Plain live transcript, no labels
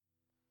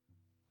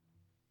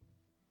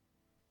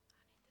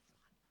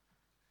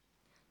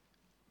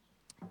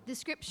The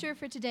scripture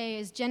for today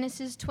is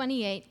Genesis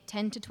 28,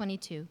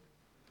 10-22.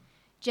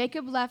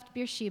 Jacob left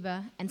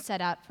Beersheba and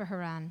set out for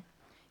Haran.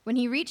 When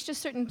he reached a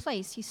certain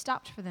place, he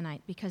stopped for the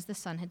night because the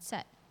sun had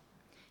set.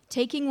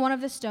 Taking one of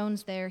the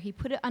stones there, he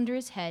put it under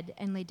his head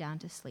and lay down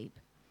to sleep.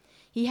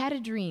 He had a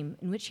dream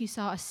in which he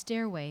saw a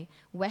stairway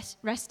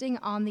resting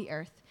on the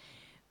earth,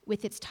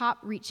 with its top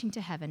reaching to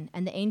heaven,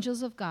 and the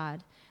angels of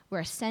God were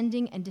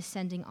ascending and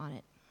descending on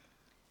it.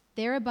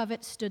 There above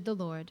it stood the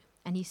Lord,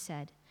 and he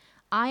said,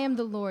 I am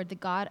the Lord, the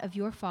God of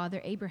your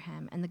father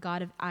Abraham and the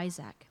God of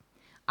Isaac.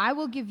 I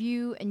will give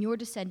you and your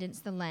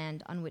descendants the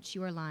land on which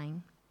you are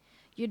lying.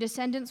 Your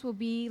descendants will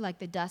be like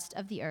the dust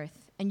of the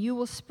earth, and you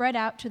will spread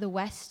out to the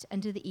west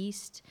and to the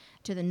east,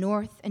 to the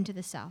north and to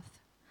the south.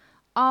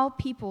 All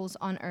peoples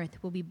on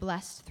earth will be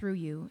blessed through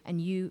you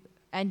and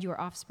your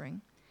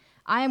offspring.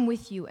 I am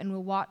with you and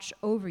will watch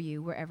over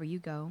you wherever you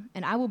go,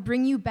 and I will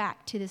bring you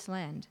back to this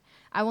land.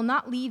 I will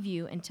not leave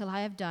you until I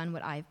have done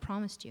what I have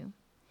promised you.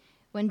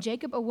 When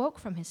Jacob awoke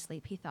from his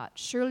sleep, he thought,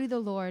 surely the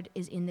Lord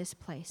is in this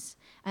place,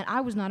 and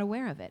I was not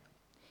aware of it.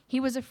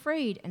 He was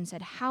afraid and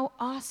said, how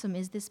awesome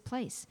is this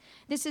place?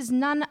 This is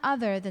none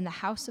other than the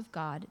house of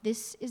God.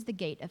 This is the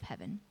gate of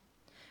heaven.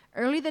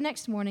 Early the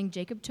next morning,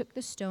 Jacob took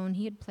the stone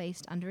he had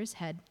placed under his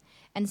head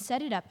and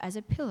set it up as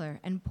a pillar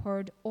and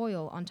poured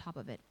oil on top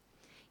of it.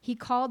 He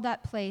called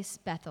that place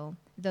Bethel,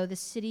 though the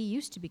city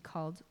used to be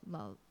called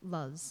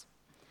Luz.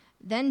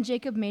 Then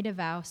Jacob made a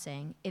vow,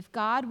 saying, if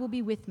God will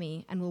be with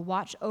me and will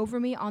watch over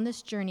me on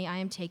this journey I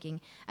am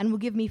taking, and will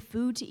give me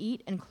food to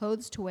eat and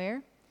clothes to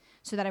wear,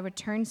 so that I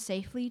return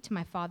safely to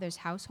my father's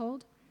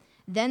household,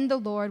 then the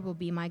Lord will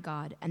be my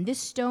God, and this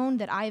stone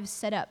that I have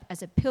set up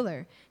as a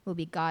pillar will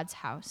be God's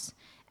house.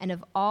 And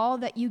of all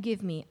that you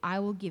give me, I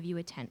will give you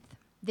a tenth.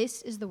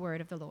 This is the word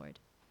of the Lord.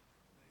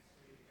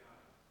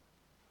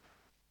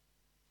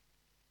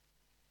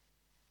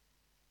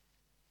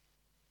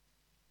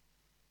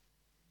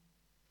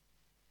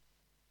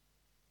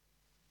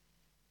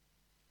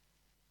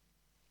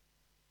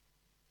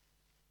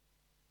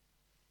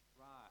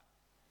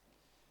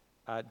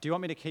 Do you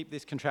want me to keep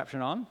this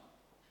contraption on?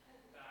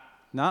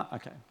 No?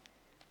 Okay.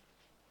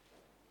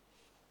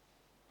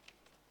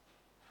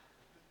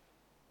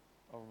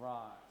 All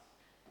right.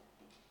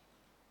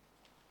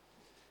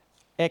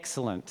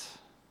 Excellent.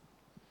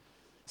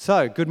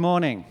 So, good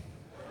morning.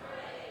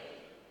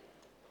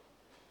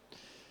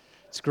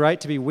 It's great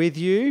to be with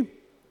you.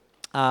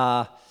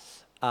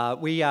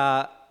 We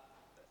are,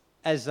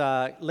 as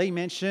Lee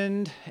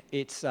mentioned,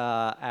 it's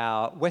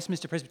our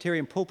Westminster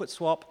Presbyterian pulpit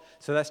swap.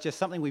 So that's just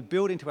something we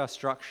build into our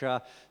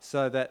structure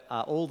so that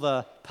all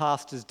the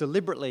pastors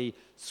deliberately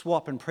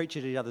swap and preach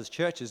at each other's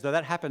churches. Though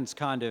that happens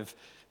kind of,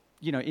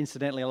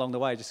 incidentally along the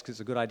way, just because it's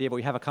a good idea. But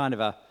we have a kind of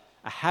a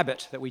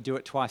habit that we do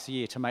it twice a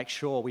year to make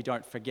sure we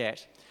don't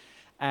forget.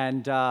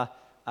 And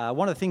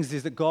one of the things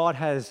is that God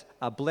has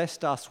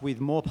blessed us with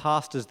more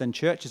pastors than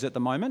churches at the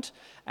moment.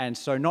 And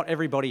so not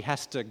everybody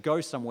has to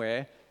go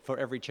somewhere for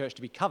every church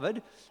to be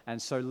covered.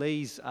 And so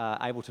Lee's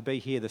able to be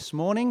here this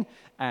morning.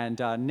 And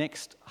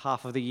next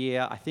half of the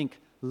year, I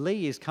think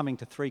Lee is coming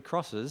to Three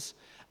Crosses,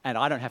 and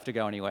I don't have to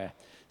go anywhere.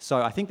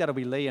 So I think that'll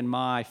be Lee and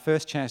my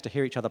first chance to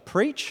hear each other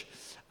preach,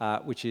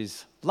 which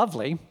is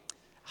lovely.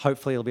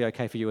 Hopefully it'll be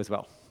okay for you as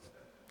well.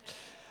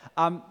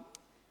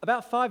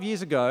 About 5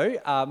 years ago,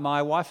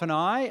 my wife and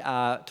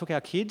I took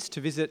our kids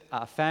to visit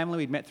a family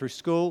we'd met through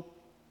school.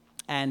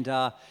 And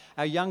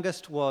our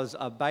youngest was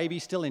a baby,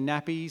 still in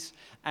nappies.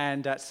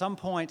 And at some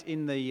point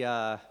in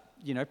the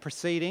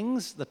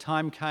proceedings, the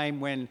time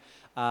came when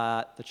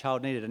the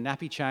child needed a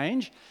nappy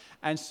change.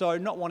 And so,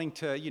 not wanting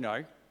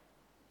to,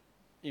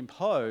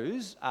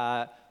 impose,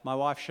 my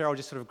wife Cheryl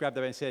just sort of grabbed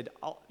her and said,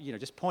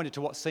 just pointed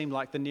to what seemed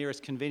like the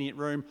nearest convenient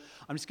room.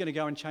 I'm just going to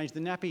go and change the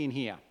nappy in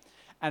here.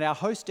 And our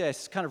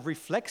hostess kind of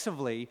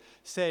reflexively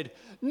said,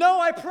 "No,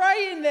 I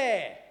pray in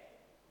there."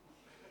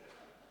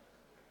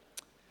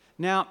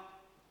 Now,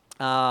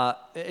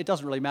 it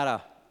doesn't really matter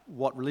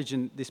what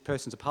religion this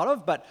person's a part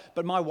of, but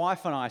my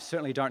wife and I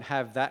certainly don't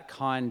have that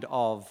kind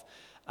of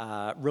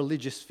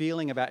religious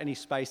feeling about any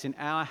space in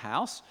our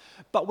house.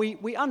 But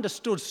we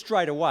understood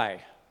straight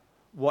away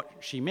what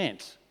she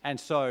meant. And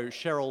so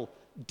Cheryl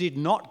did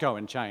not go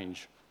and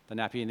change the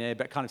nappy in there,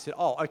 but kind of said,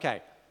 "Oh,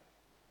 okay,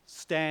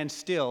 stand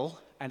still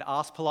and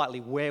ask politely,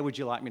 where would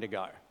you like me to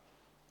go?"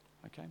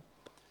 Okay.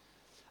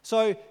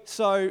 So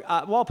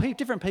while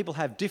different people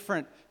have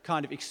different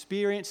kind of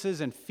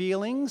experiences and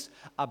feelings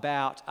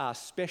about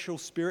special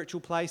spiritual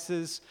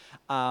places,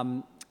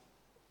 I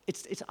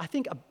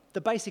think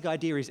the basic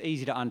idea is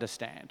easy to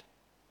understand.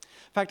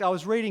 In fact, I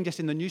was reading just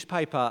in the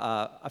newspaper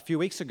a few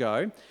weeks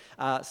ago,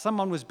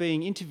 someone was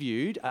being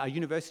interviewed, a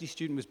university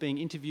student was being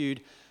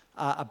interviewed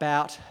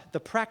about the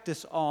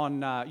practice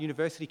on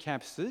university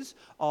campuses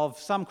of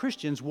some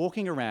Christians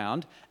walking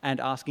around and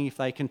asking if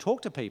they can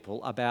talk to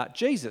people about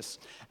Jesus.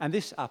 And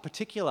this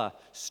particular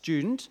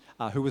student,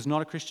 who was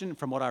not a Christian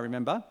from what I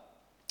remember,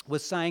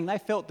 was saying they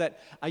felt that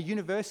a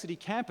university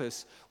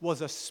campus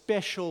was a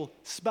special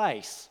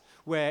space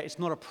where it's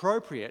not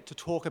appropriate to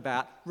talk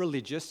about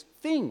religious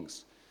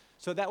things.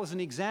 So that was an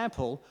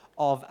example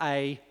of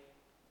a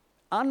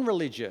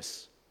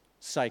unreligious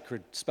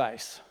sacred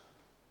space.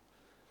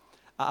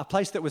 A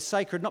place that was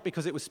sacred not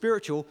because it was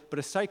spiritual, but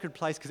a sacred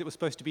place because it was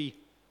supposed to be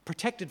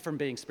protected from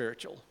being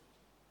spiritual.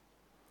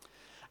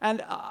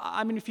 And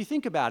I mean, if you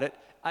think about it,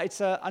 it's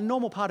a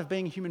normal part of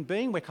being a human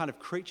being. We're kind of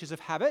creatures of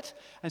habit.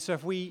 And so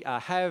if we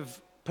have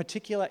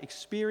particular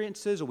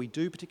experiences or we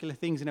do particular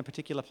things in a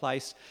particular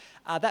place,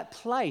 that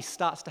place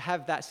starts to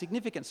have that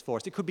significance for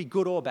us. It could be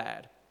good or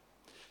bad.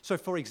 So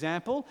for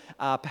example,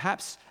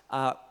 perhaps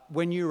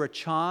when you were a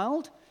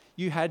child,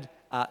 you had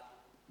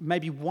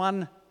maybe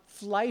one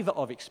flavour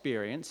of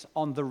experience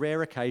on the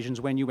rare occasions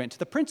when you went to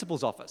the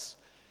principal's office.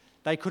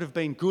 They could have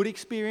been good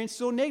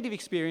experiences or negative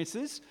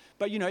experiences,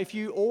 but if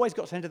you always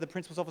got sent to the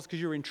principal's office because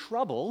you were in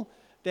trouble,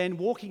 then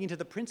walking into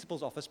the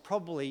principal's office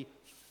probably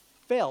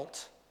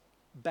felt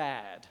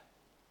bad,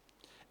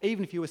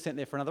 even if you were sent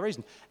there for another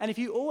reason. And if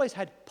you always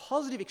had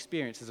positive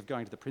experiences of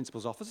going to the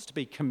principal's office, to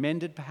be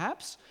commended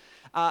perhaps,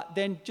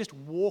 then just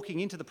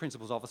walking into the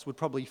principal's office would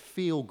probably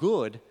feel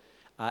good,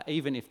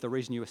 even if the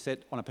reason you were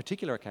sent on a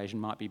particular occasion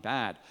might be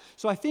bad.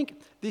 So I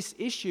think this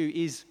issue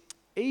is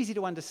easy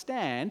to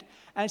understand,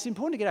 and it's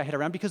important to get our head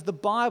around because the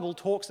Bible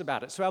talks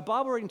about it. So our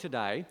Bible reading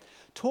today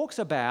talks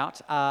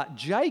about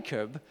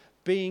Jacob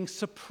being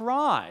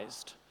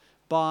surprised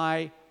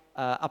by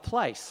a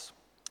place.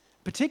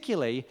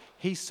 Particularly,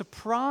 he's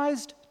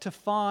surprised to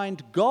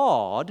find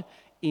God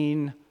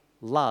in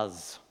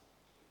Luz.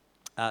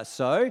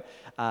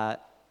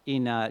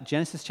 In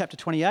Genesis chapter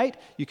 28,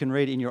 you can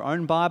read in your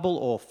own Bible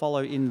or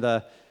follow in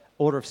the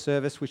order of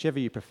service, whichever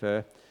you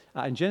prefer.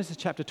 In Genesis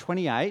chapter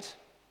 28,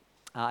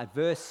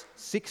 verse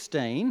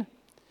 16,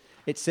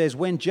 it says,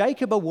 "When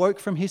Jacob awoke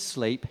from his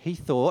sleep, he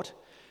thought,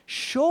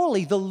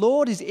 'Surely the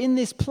Lord is in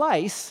this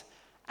place,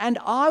 and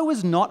I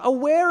was not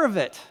aware of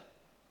it.'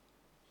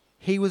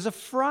 He was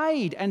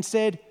afraid and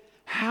said,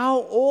 'How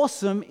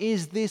awesome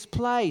is this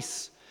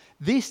place?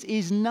 This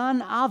is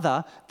none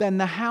other than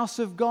the house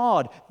of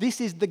God. This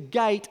is the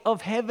gate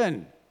of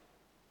heaven.'"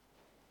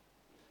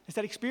 It's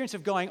that experience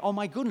of going, oh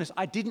my goodness,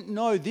 I didn't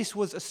know this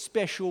was a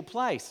special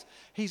place.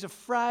 He's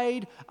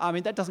afraid. I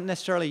mean, that doesn't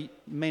necessarily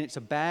mean it's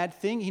a bad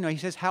thing. He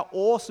says, how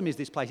awesome is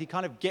this place? He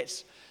kind of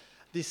gets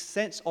this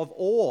sense of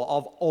awe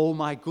of, oh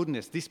my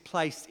goodness, this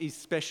place is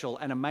special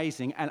and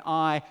amazing, and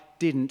I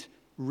didn't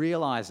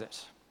realize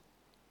it.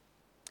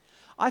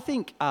 I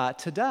think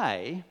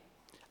today,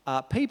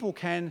 people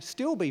can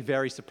still be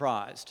very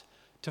surprised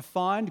to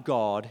find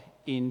God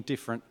in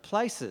different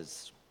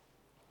places.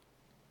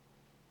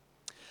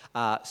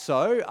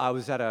 So I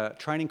was at a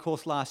training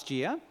course last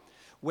year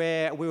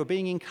where we were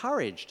being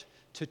encouraged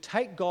to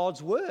take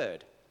God's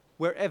word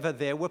wherever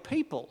there were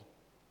people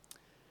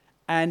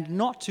and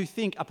not to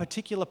think a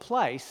particular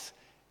place,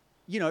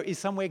 is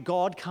somewhere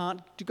God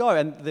can't go.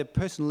 And the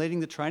person leading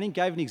the training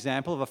gave an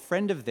example of a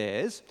friend of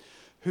theirs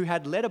who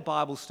had led a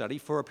Bible study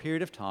for a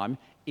period of time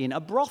in a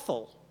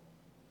brothel.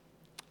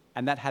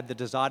 And that had the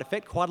desired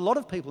effect. Quite a lot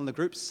of people in the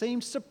group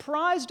seemed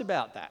surprised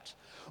about that.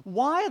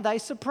 Why are they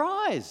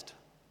surprised?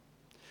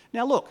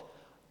 Now look,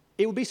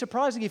 it would be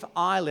surprising if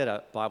I led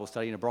a Bible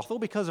study in a brothel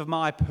because of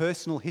my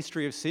personal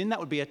history of sin. That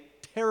would be a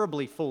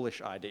terribly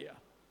foolish idea.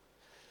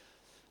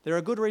 There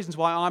are good reasons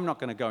why I'm not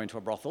going to go into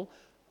a brothel,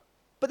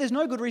 but there's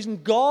no good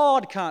reason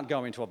God can't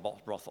go into a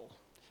brothel.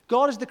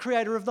 God is the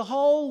creator of the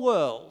whole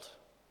world.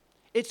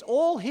 It's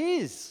all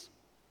His.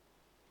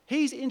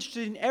 He's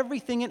interested in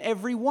everything and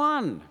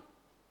everyone.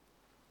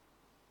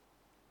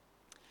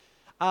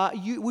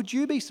 Would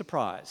you be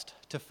surprised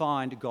to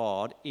find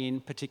God in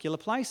particular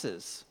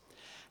places?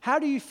 How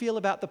do you feel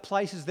about the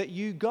places that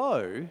you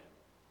go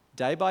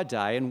day by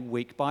day and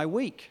week by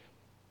week?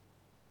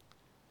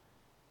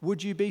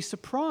 Would you be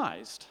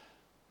surprised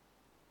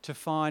to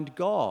find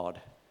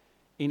God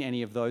in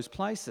any of those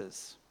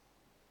places?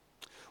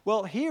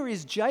 Well, here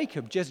is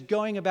Jacob just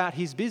going about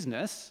his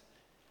business,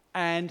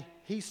 and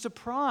he's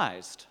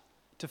surprised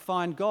to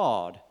find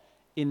God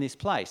in this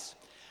place.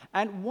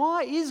 And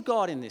why is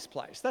God in this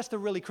place? That's the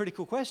really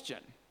critical question.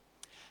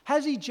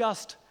 Has he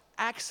just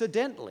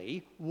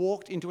accidentally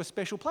walked into a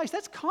special place?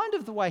 That's kind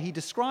of the way he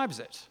describes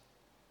it.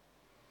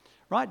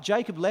 Right?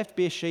 Jacob left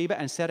Beersheba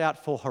and set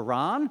out for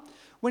Haran.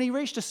 When he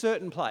reached a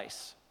certain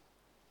place,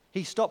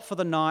 he stopped for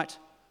the night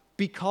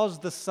because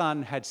the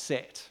sun had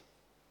set.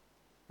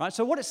 Right?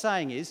 So what it's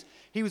saying is,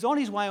 he was on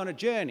his way on a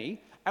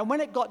journey, and when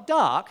it got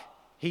dark,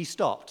 he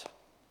stopped.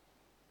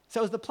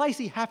 So it was the place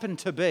he happened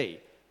to be.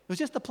 It was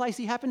just the place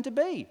he happened to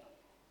be.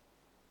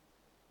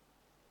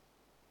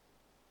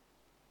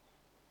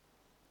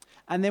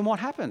 And then what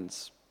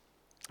happens?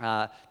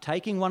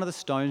 Taking one of the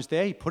stones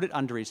there, he put it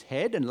under his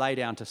head and lay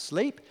down to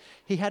sleep.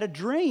 He had a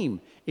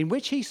dream in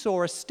which he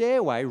saw a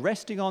stairway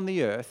resting on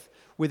the earth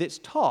with its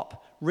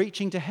top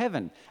reaching to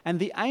heaven, and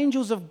the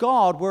angels of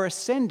God were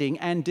ascending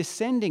and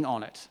descending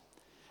on it.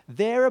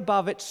 There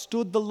above it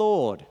stood the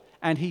Lord,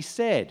 and he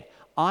said,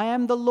 "I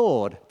am the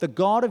Lord, the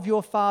God of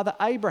your father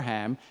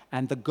Abraham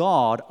and the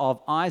God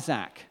of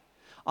Isaac.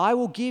 I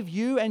will give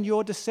you and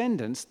your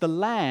descendants the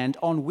land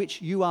on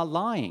which you are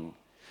lying.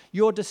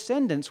 Your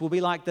descendants will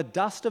be like the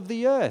dust of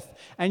the earth,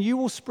 and you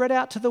will spread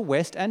out to the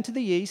west and to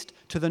the east,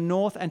 to the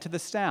north and to the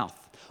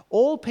south.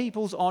 All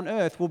peoples on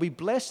earth will be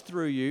blessed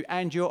through you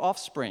and your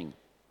offspring.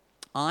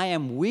 I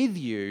am with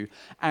you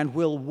and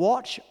will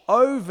watch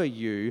over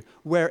you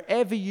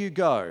wherever you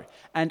go,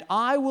 and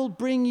I will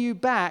bring you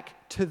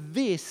back to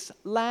this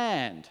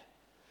land.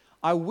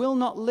 I will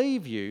not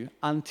leave you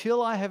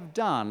until I have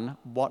done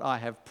what I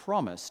have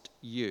promised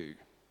you.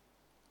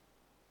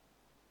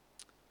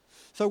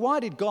 So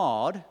why did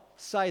God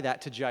say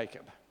that to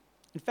Jacob?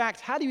 In fact,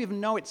 how do you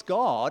even know it's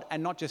God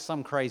and not just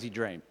some crazy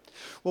dream?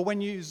 Well,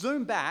 when you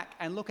zoom back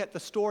and look at the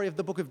story of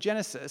the book of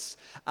Genesis,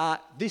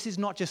 this is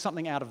not just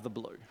something out of the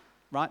blue.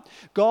 Right?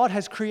 God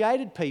has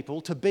created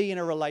people to be in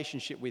a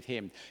relationship with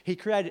him. He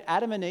created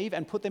Adam and Eve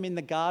and put them in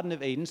the Garden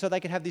of Eden so they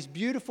could have this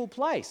beautiful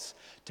place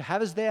to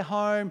have as their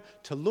home,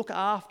 to look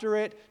after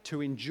it, to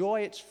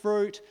enjoy its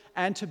fruit,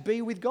 and to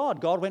be with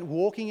God. God went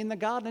walking in the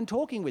garden and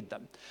talking with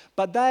them.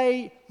 But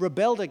they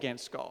rebelled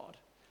against God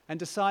and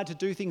decided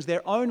to do things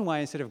their own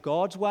way instead of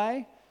God's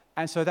way.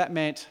 And so that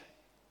meant,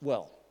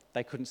 well,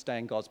 they couldn't stay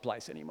in God's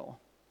place anymore.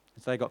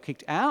 So they got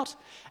kicked out,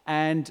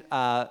 and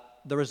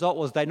the result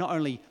was they not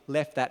only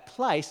left that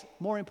place,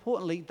 more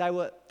importantly,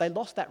 they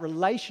lost that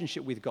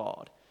relationship with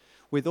God,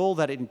 with all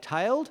that it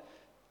entailed,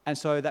 and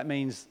so that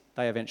means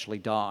they eventually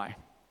die.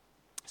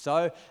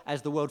 So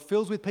as the world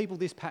fills with people,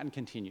 this pattern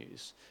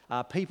continues.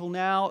 People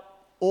now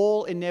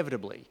all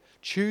inevitably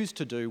choose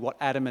to do what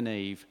Adam and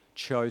Eve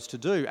chose to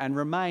do and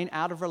remain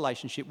out of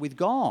relationship with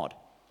God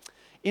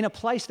in a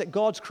place that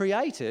God's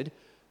created,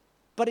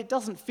 but it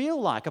doesn't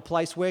feel like a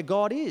place where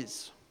God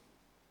is,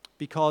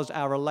 because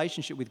our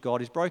relationship with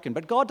God is broken.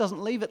 But God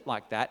doesn't leave it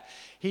like that.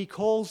 He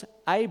calls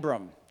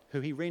Abram,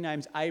 who he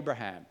renames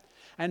Abraham,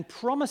 and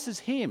promises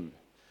him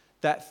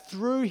that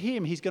through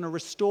him he's going to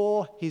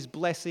restore his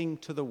blessing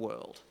to the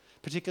world,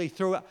 particularly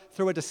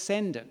through a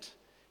descendant.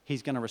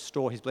 He's going to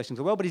restore his blessing to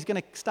the world, but he's going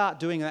to start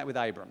doing that with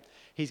Abram.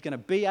 He's going to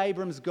be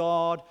Abram's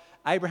God.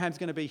 Abraham's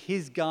going to be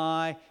his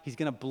guy. He's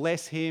going to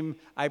bless him.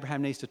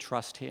 Abraham needs to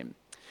trust him.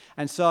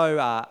 And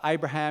so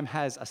Abraham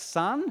has a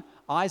son,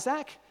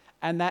 Isaac,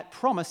 and that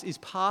promise is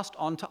passed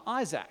on to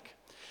Isaac.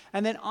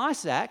 And then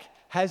Isaac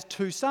has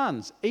two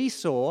sons,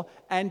 Esau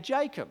and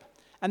Jacob.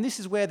 And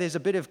this is where there's a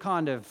bit of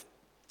kind of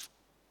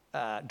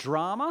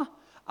drama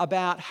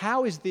about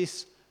how is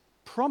this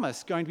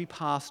promise going to be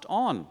passed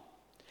on.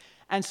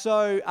 And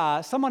so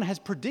someone has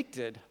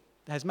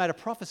made a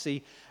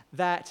prophecy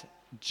that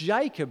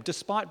Jacob,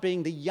 despite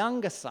being the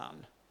younger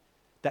son,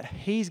 that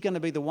he's going to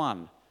be the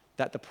one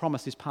that the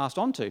promise is passed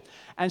on to.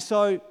 And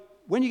so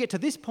when you get to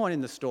this point in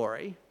the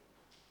story,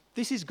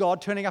 this is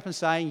God turning up and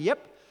saying,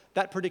 yep,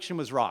 that prediction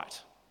was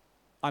right.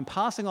 I'm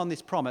passing on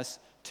this promise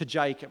to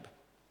Jacob.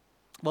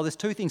 Well, there's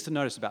two things to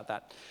notice about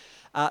that.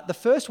 The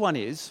first one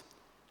is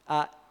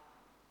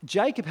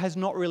Jacob has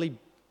not really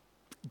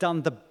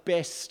done the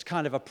best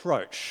kind of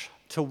approach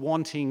to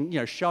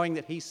wanting, showing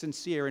that he's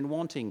sincere in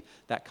wanting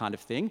that kind of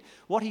thing.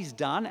 What he's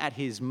done at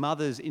his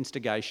mother's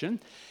instigation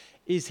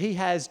is he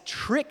has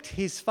tricked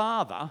his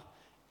father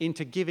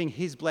into giving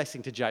his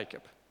blessing to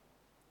Jacob.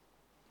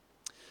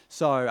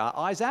 So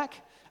Isaac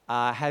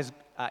has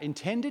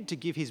intended to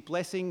give his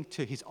blessing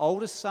to his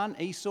oldest son,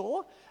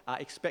 Esau,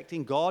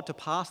 expecting God to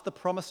pass the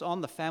promise on,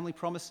 the family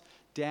promise,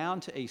 down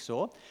to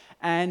Esau.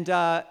 And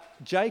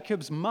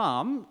Jacob's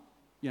mum,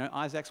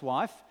 Isaac's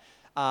wife,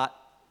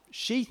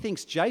 she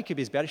thinks Jacob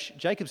is better.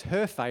 Jacob's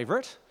her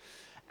favourite.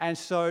 And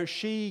so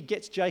she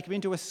gets Jacob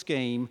into a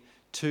scheme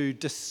to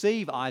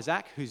deceive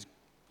Isaac, who's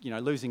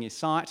losing his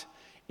sight,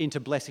 into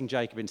blessing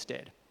Jacob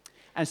instead.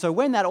 And so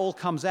when that all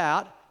comes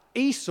out,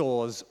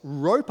 Esau's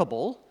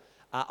ropeable,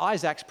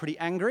 Isaac's pretty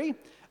angry,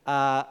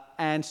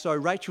 and so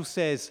Rachel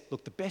says,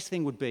 look, the best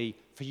thing would be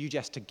for you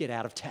just to get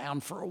out of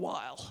town for a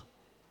while.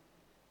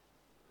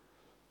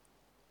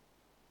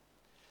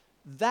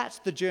 That's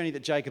the journey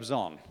that Jacob's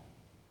on.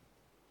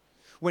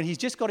 When he's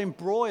just got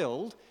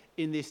embroiled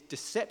in this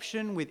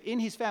deception within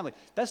his family.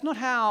 That's not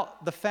how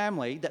the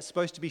family that's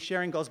supposed to be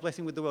sharing God's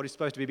blessing with the world is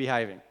supposed to be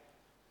behaving.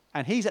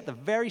 And he's at the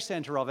very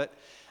centre of it.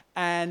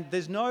 And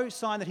there's no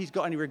sign that he's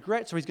got any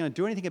regrets or he's going to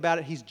do anything about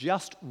it. He's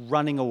just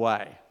running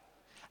away.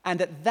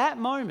 And at that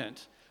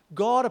moment,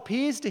 God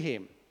appears to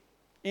him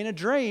in a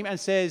dream and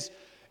says,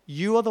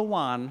 you are the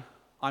one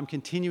I'm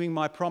continuing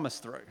my promise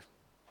through.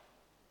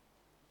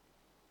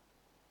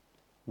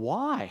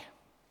 Why?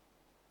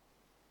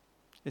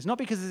 It's not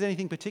because there's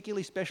anything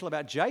particularly special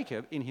about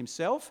Jacob in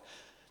himself.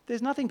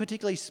 There's nothing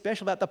particularly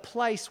special about the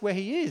place where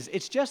he is.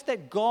 It's just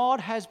that God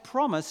has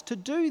promised to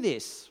do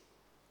this.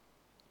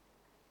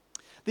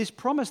 This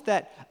promise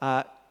that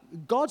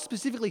God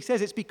specifically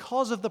says, it's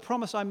because of the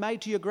promise I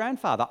made to your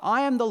grandfather.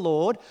 I am the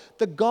Lord,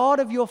 the God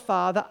of your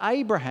father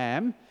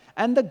Abraham,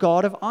 and the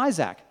God of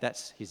Isaac.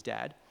 That's his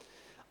dad.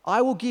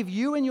 I will give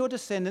you and your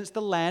descendants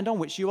the land on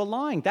which you are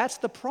lying. That's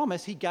the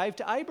promise he gave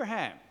to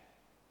Abraham.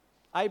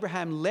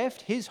 Abraham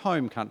left his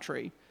home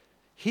country,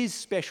 his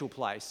special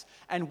place,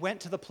 and went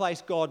to the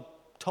place God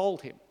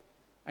told him.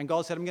 And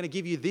God said, I'm going to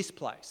give you this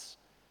place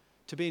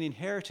to be an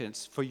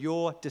inheritance for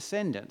your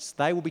descendants.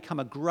 They will become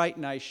a great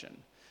nation.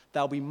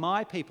 They'll be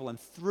my people, and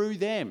through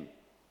them,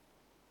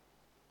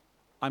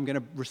 I'm going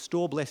to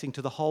restore blessing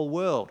to the whole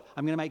world.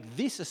 I'm going to make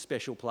this a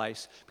special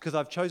place because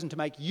I've chosen to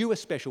make you a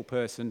special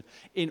person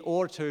in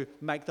order to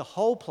make the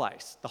whole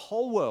place, the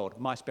whole world,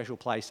 my special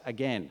place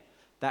again.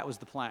 That was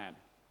the plan.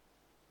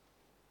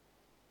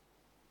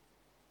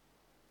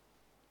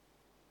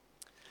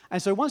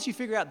 And so once you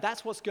figure out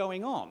that's what's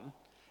going on,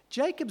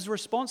 Jacob's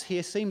response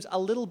here seems a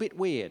little bit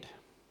weird.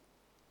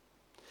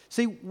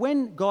 See,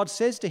 when God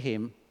says to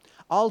him,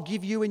 I'll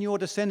give you and your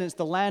descendants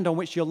the land on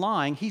which you're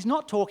lying, he's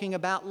not talking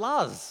about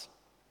Luz.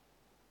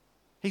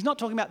 He's not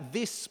talking about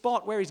this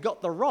spot where he's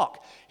got the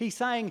rock. He's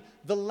saying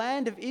the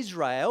land of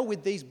Israel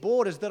with these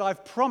borders that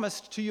I've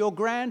promised to your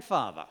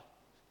grandfather.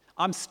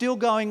 I'm still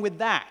going with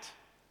that.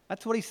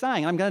 That's what he's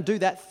saying. I'm going to do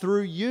that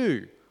through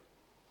you.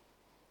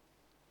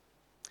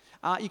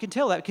 You can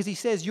tell that because he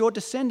says, your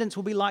descendants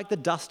will be like the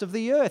dust of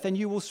the earth, and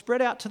you will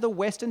spread out to the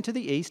west and to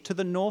the east, to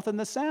the north and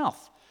the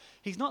south.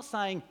 He's not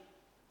saying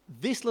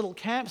this little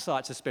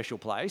campsite's a special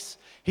place.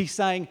 He's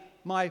saying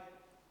my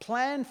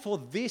plan for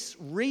this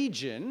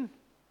region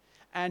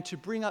and to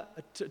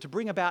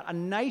bring about a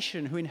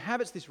nation who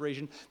inhabits this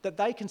region, that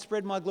they can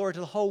spread my glory to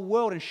the whole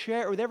world and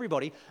share it with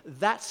everybody,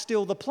 that's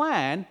still the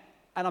plan,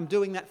 and I'm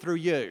doing that through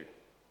you.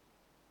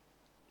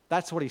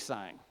 That's what he's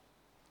saying.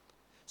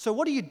 So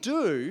what do you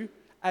do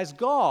as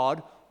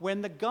God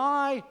when the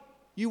guy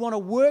you want to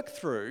work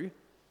through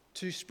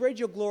to spread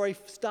your glory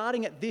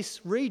starting at this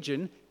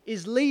region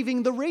is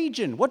leaving the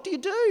region? What do you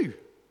do?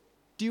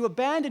 Do you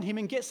abandon him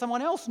and get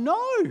someone else?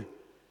 No.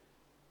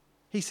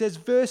 He says,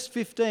 verse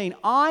 15,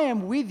 I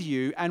am with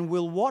you and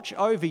will watch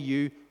over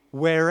you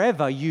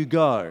wherever you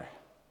go.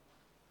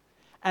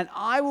 And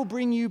I will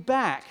bring you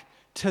back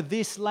to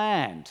this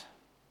land.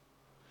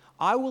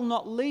 I will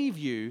not leave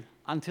you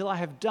until I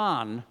have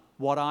done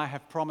what I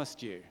have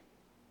promised you.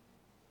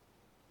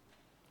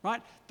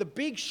 Right? The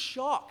big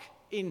shock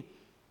in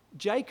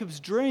Jacob's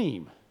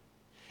dream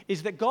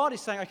is that God is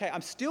saying, okay,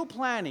 I'm still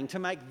planning to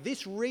make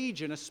this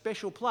region a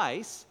special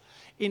place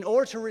in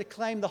order to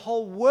reclaim the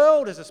whole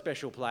world as a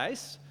special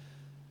place,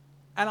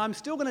 and I'm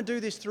still going to do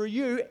this through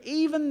you,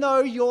 even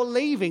though you're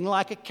leaving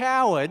like a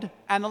coward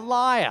and a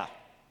liar.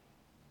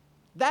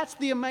 That's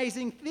the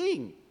amazing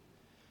thing.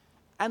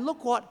 And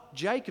look what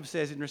Jacob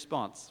says in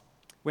response.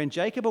 When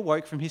Jacob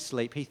awoke from his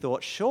sleep, he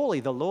thought, surely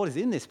the Lord is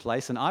in this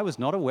place, and I was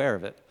not aware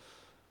of it.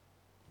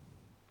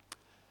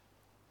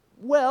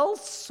 Well,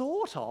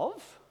 sort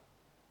of.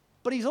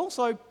 But he's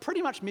also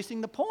pretty much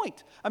missing the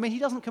point. I mean, he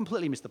doesn't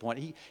completely miss the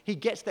point. He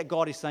gets that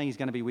God is saying he's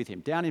going to be with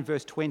him. Down in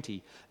verse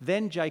 20,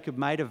 then Jacob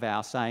made a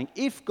vow saying,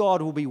 if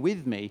God will be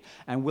with me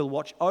and will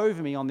watch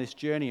over me on this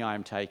journey I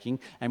am taking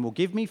and will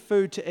give me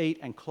food to eat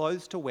and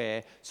clothes to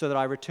wear so that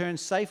I return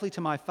safely to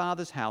my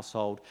father's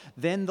household,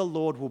 then the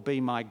Lord will be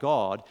my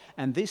God,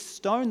 and this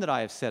stone that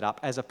I have set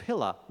up as a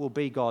pillar will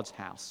be God's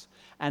house.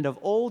 And of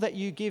all that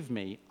you give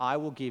me, I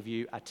will give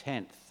you a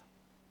tenth.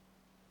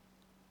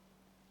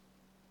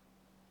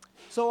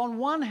 So on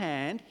one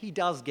hand, he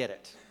does get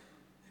it.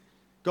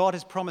 God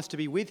has promised to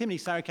be with him. And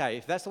he's saying, okay,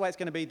 if that's the way it's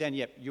going to be, then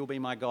yep, you'll be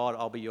my God,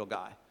 I'll be your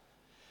guy.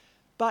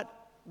 But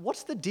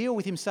what's the deal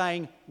with him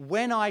saying,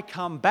 when I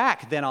come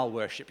back, then I'll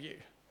worship you?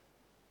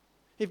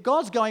 If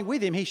God's going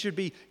with him, he should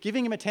be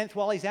giving him a tenth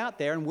while he's out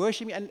there and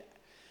worshiping. And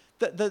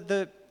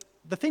the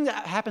thing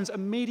that happens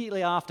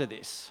immediately after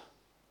this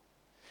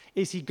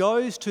is he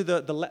goes to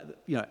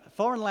the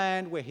foreign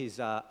land where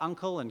his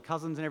uncle and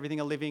cousins and everything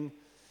are living.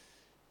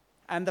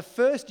 And the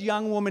first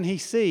young woman he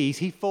sees,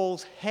 he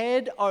falls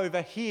head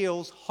over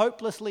heels,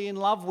 hopelessly in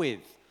love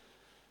with.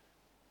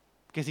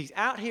 Because he's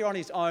out here on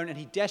his own and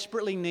he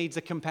desperately needs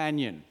a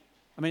companion.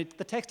 I mean,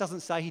 the text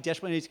doesn't say he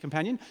desperately needs a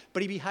companion,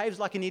 but he behaves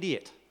like an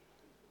idiot.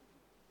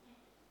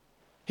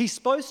 He's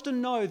supposed to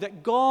know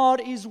that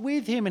God is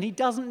with him and he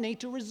doesn't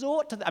need to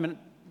resort to that. I mean,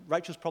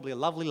 Rachel's probably a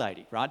lovely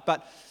lady, right?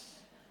 But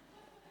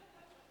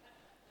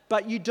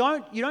you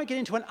don't get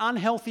into an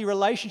unhealthy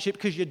relationship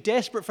because you're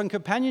desperate for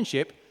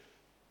companionship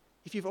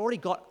if you've already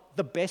got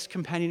the best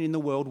companion in the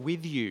world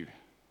with you.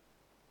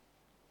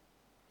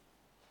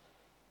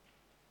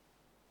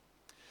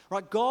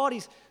 Right, God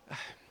is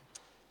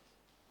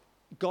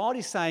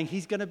saying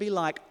he's going to be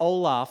like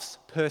Olaf's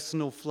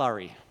personal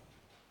flurry.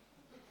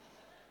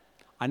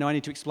 I know I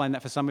need to explain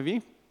that for some of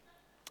you.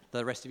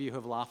 The rest of you who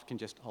have laughed can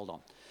just hold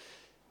on.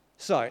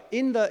 So,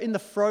 in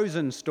the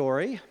Frozen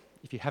story,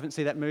 if you haven't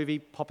seen that movie,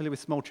 popular with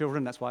small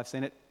children, that's why I've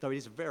seen it, though it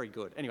is very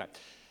good. Anyway,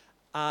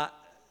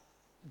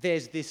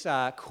 there's this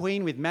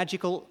queen with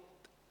magical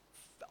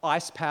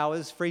ice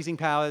powers, freezing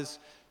powers,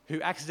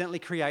 who accidentally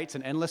creates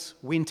an endless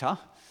winter.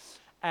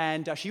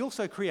 And she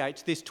also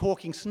creates this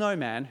talking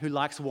snowman who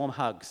likes warm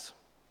hugs.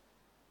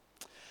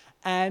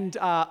 And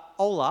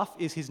Olaf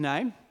is his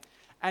name.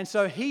 And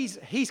so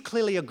he's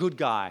clearly a good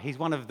guy. He's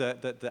one of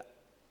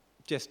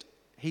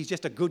he's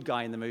just a good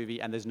guy in the movie,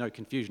 and there's no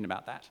confusion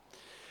about that.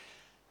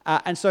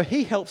 And so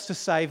he helps to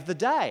save the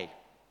day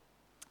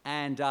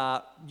and,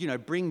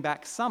 bring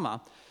back summer.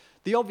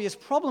 The obvious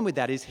problem with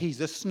that is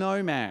he's a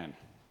snowman.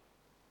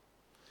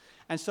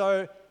 And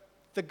so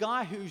the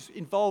guy who's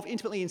involved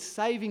intimately in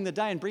saving the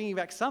day and bringing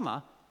back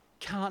summer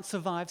can't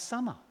survive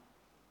summer.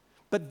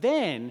 But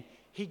then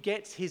he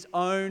gets his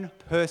own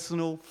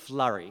personal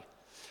flurry,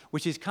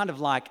 which is kind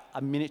of like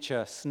a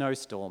miniature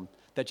snowstorm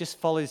that just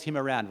follows him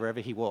around wherever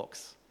he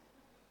walks.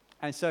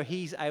 And so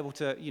he's able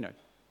to,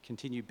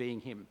 continue being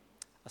him,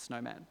 a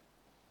snowman.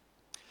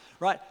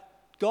 Right?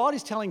 God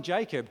is telling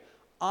Jacob,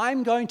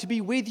 I'm going to be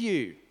with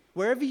you.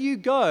 Wherever you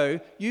go,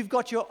 you've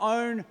got your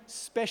own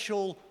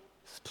special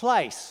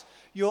place,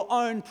 your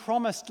own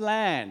promised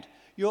land,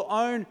 your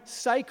own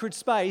sacred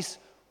space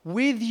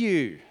with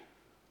you.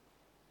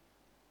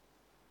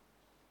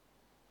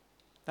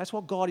 That's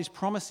what God is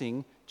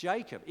promising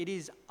Jacob. It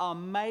is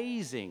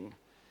amazing.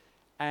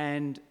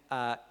 And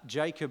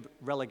Jacob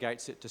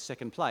relegates it to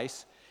second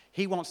place.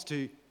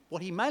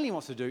 What he mainly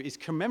wants to do is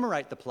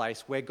commemorate the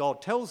place where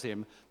God tells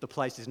him the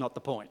place is not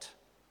the point.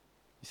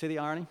 You see the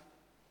irony?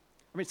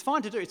 I mean, it's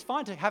fine to do. It's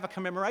fine to have a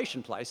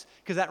commemoration place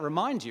because that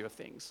reminds you of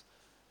things.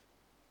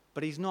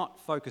 But he's not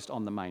focused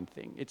on the main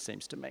thing, it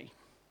seems to me.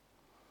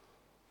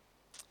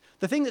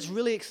 The thing that's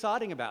really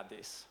exciting about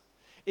this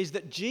is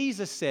that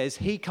Jesus says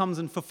he comes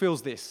and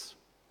fulfills this.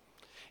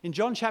 In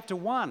John chapter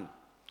 1,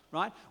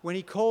 right, when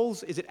he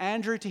calls, is it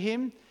Andrew to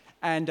him?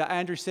 And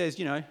Andrew says,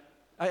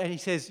 and he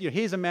says,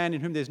 here's a man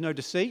in whom there's no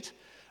deceit,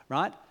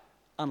 right?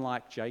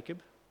 Unlike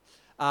Jacob.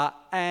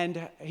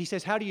 And he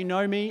says, how do you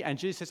know me? And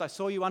Jesus says, I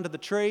saw you under the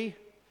tree.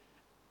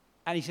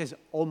 And he says,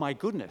 oh my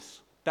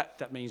goodness,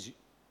 that means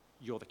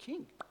you're the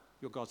king.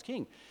 You're God's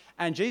king.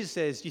 And Jesus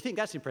says, do you think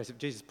that's impressive?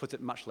 Jesus puts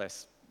it much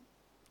less,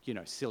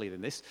 silly than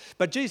this.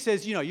 But Jesus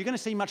says, you're going to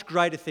see much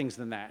greater things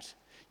than that.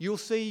 You'll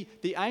see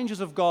the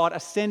angels of God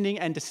ascending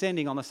and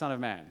descending on the Son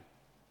of Man.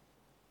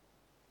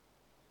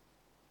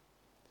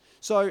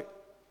 So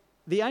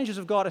the angels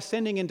of God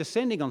ascending and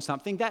descending on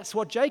something, that's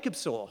what Jacob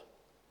saw.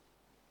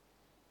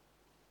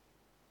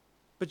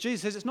 But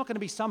Jesus says it's not going to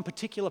be some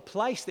particular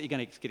place that you're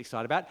going to get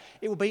excited about.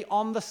 It will be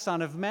on the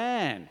Son of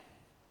Man.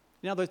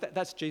 In other words,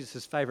 that's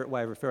Jesus' favourite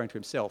way of referring to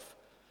himself.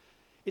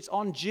 It's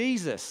on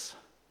Jesus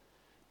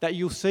that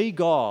you'll see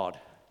God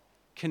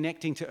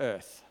connecting to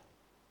earth.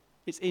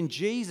 It's in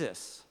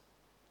Jesus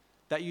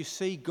that you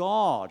see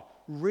God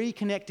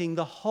reconnecting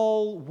the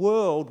whole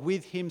world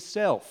with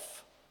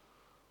himself.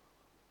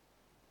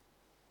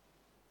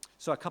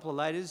 So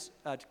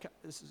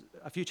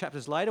a few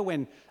chapters later,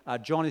 when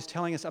John is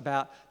telling us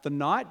about the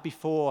night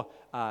before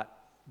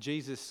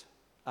Jesus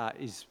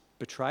is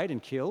betrayed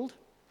and killed,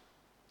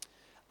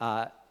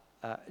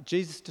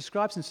 Jesus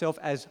describes himself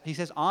as, he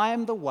says, I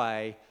am the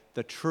way,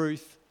 the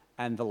truth,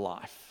 and the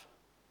life.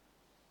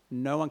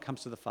 No one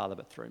comes to the Father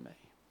but through me.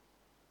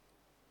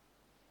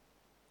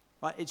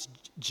 Right?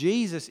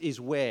 Jesus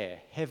is where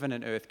heaven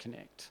and earth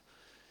connect.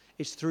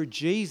 It's through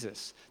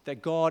Jesus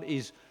that God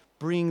is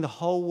bringing the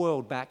whole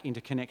world back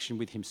into connection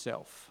with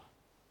himself.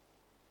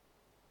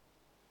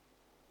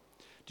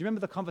 Do you remember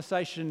the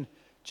conversation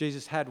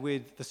Jesus had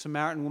with the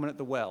Samaritan woman at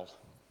the well?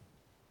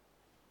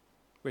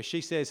 Where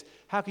she says,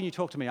 how can you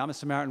talk to me? I'm a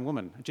Samaritan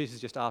woman. And Jesus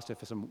just asked her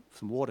for some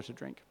water to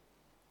drink.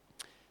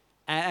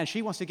 And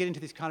she wants to get into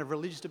this kind of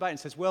religious debate and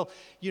says, well,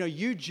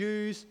 you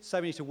Jews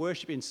say we need to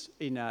worship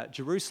in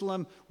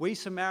Jerusalem. We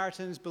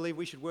Samaritans believe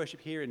we should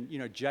worship here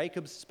in,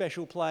 Jacob's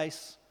special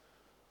place.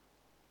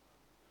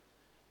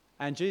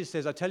 And Jesus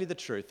says, I tell you the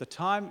truth, the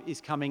time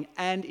is coming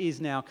and is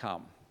now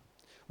come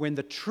when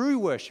the true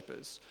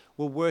worshippers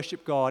will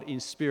worship God in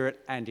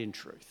spirit and in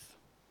truth.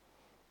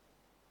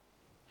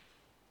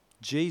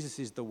 Jesus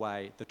is the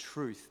way, the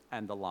truth,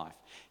 and the life.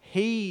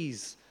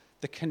 He's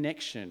the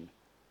connection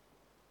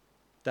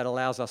that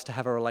allows us to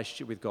have a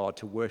relationship with God,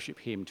 to worship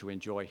him, to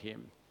enjoy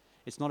him.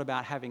 It's not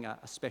about having a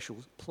special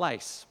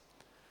place.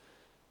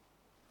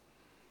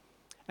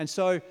 And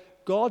so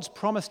God's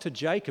promise to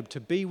Jacob to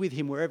be with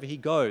him wherever he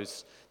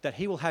goes, that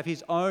he will have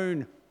his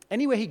own,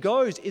 anywhere he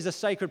goes is a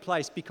sacred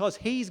place because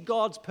he's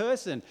God's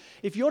person.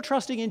 If you're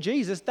trusting in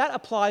Jesus, that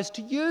applies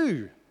to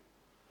you.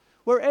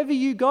 Wherever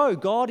you go,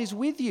 God is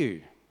with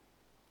you.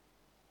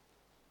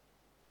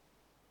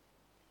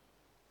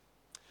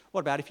 What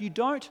about if you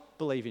don't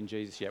believe in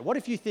Jesus yet? What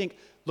if you think,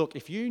 look,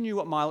 if you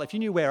knew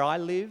where I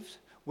lived,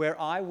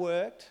 where I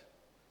worked,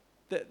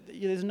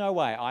 there's no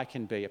way I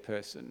can be a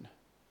person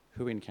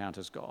who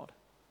encounters God.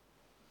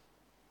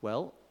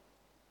 Well,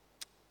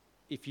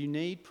 if you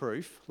need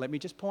proof, let me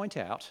just point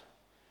out,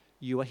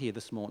 you are here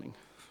this morning.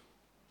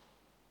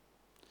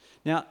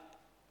 Now,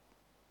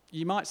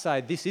 you might say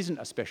this isn't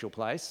a special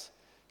place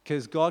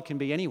because God can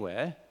be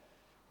anywhere.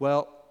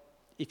 Well,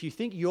 if you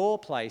think your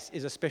place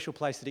is a special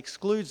place that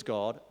excludes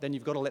God, then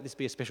you've got to let this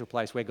be a special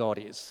place where God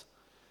is.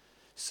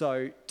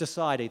 So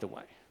decide either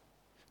way.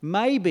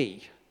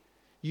 Maybe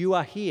you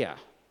are here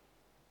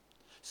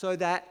so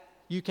that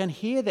you can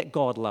hear that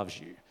God loves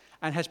you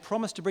and has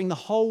promised to bring the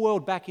whole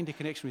world back into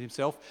connection with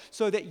himself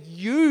so that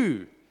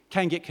you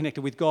can get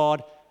connected with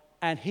God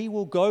and he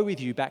will go with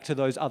you back to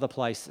those other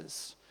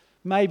places.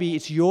 Maybe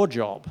it's your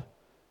job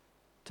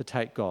to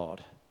take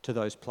God to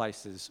those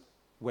places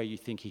where you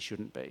think he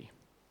shouldn't be.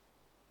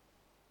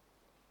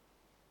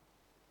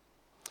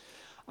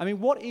 I mean,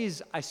 what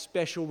is a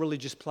special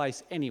religious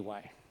place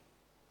anyway?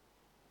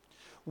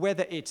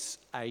 Whether it's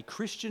a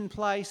Christian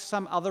place,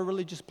 some other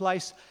religious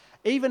place,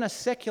 even a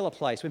secular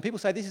place. When people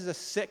say this is a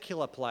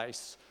secular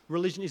place,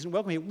 religion isn't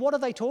welcome here, what are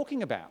they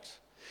talking about?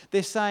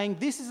 They're saying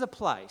this is a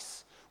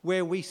place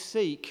where we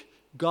seek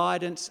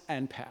guidance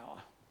and power.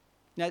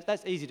 Now,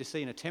 that's easy to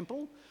see in a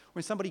temple.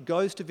 When somebody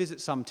goes to visit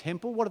some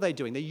temple, what are they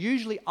doing? They're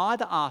usually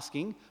either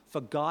asking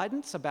for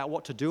guidance about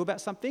what to do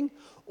about something,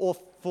 or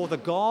for the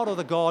god or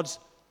the gods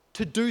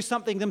to do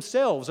something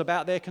themselves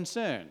about their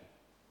concern.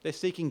 They're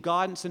seeking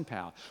guidance and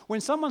power. When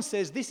someone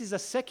says this is a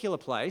secular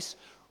place,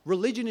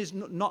 religion is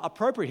not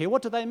appropriate here,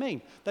 what do they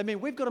mean? They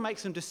mean we've got to make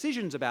some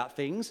decisions about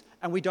things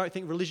and we don't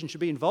think religion should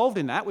be involved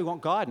in that, we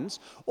want guidance,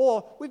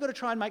 or we've got to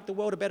try and make the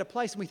world a better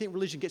place and we think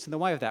religion gets in the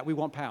way of that, we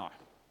want power.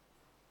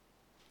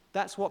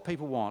 That's what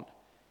people want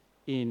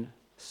in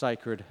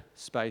sacred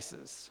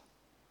spaces.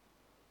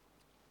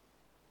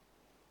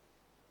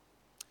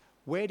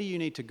 Where do you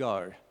need to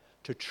go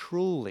to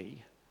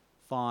truly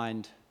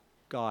find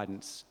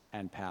guidance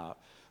and power?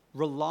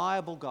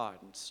 Reliable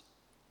guidance,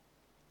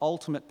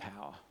 ultimate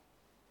power.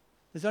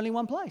 There's only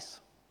one place.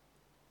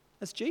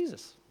 That's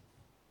Jesus.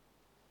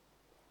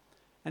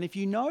 And if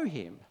you know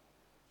him,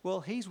 well,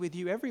 he's with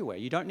you everywhere.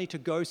 You don't need to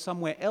go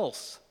somewhere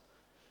else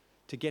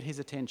to get his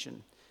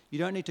attention. You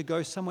don't need to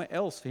go somewhere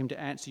else for him to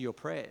answer your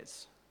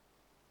prayers.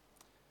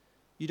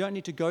 You don't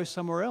need to go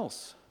somewhere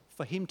else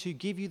for him to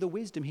give you the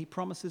wisdom he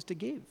promises to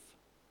give.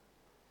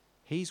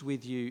 He's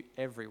with you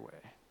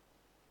everywhere.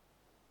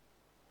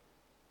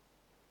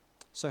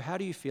 So how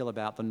do you feel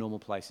about the normal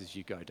places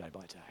you go day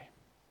by day?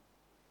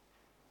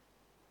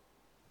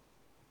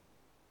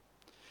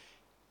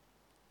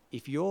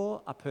 If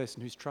you're a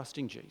person who's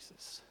trusting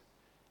Jesus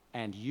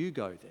and you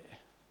go there,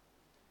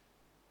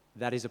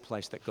 that is a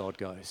place that God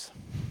goes.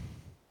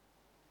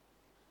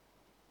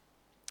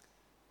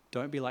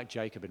 Don't be like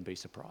Jacob and be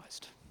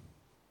surprised.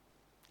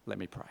 Let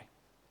me pray.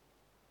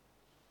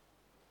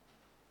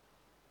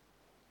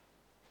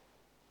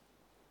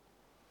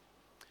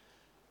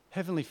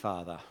 Heavenly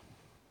Father,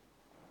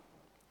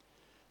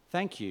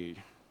 thank you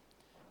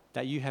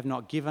that you have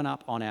not given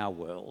up on our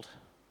world,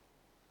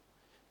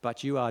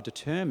 but you are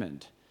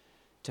determined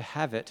to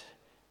have it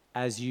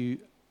as you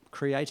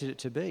created it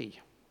to be.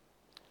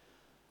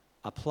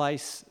 A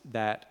place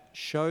that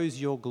shows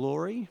your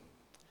glory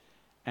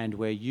and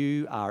where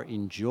you are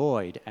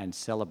enjoyed and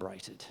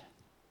celebrated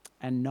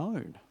and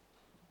known.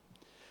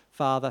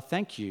 Father,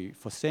 thank you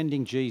for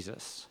sending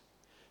Jesus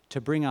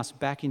to bring us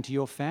back into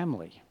your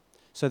family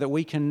so that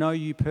we can know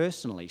you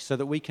personally, so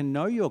that we can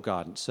know your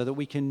guidance, so that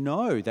we can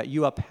know that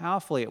you are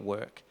powerfully at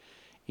work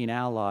in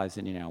our lives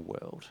and in our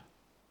world.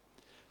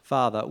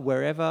 Father,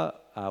 wherever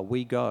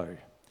we go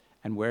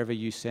and wherever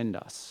you send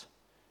us,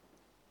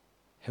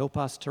 help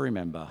us to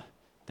remember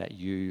that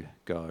you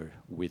go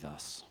with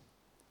us.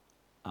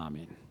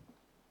 Amen.